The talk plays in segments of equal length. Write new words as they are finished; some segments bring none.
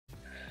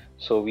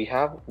So we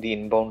have the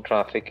inbound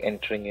traffic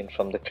entering in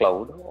from the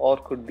cloud or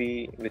could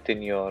be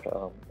within your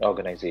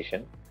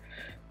organization.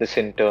 This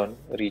in turn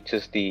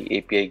reaches the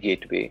API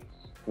gateway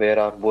where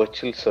our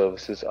virtual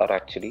services are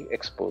actually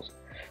exposed.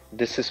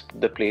 This is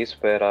the place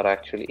where our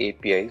actual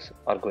APIs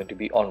are going to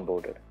be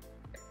onboarded.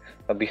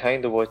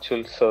 Behind the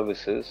virtual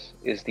services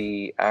is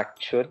the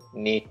actual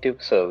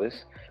native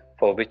service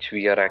for which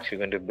we are actually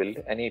going to build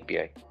an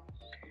API.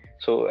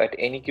 So at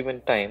any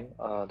given time,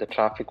 the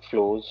traffic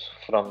flows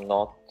from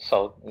north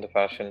south in the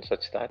fashion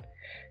such that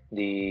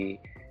the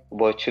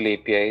virtual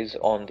APIs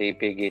on the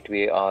API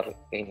gateway are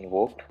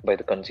invoked by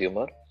the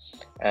consumer,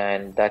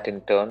 and that in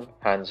turn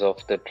hands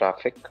off the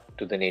traffic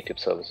to the native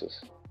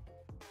services.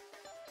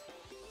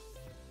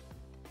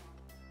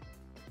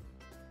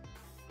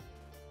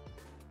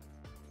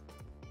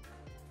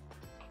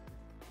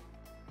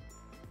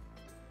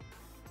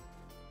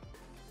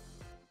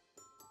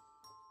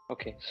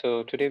 Okay,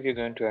 so today we're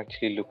going to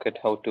actually look at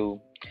how to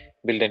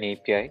build an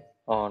API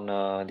on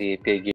the API gateway.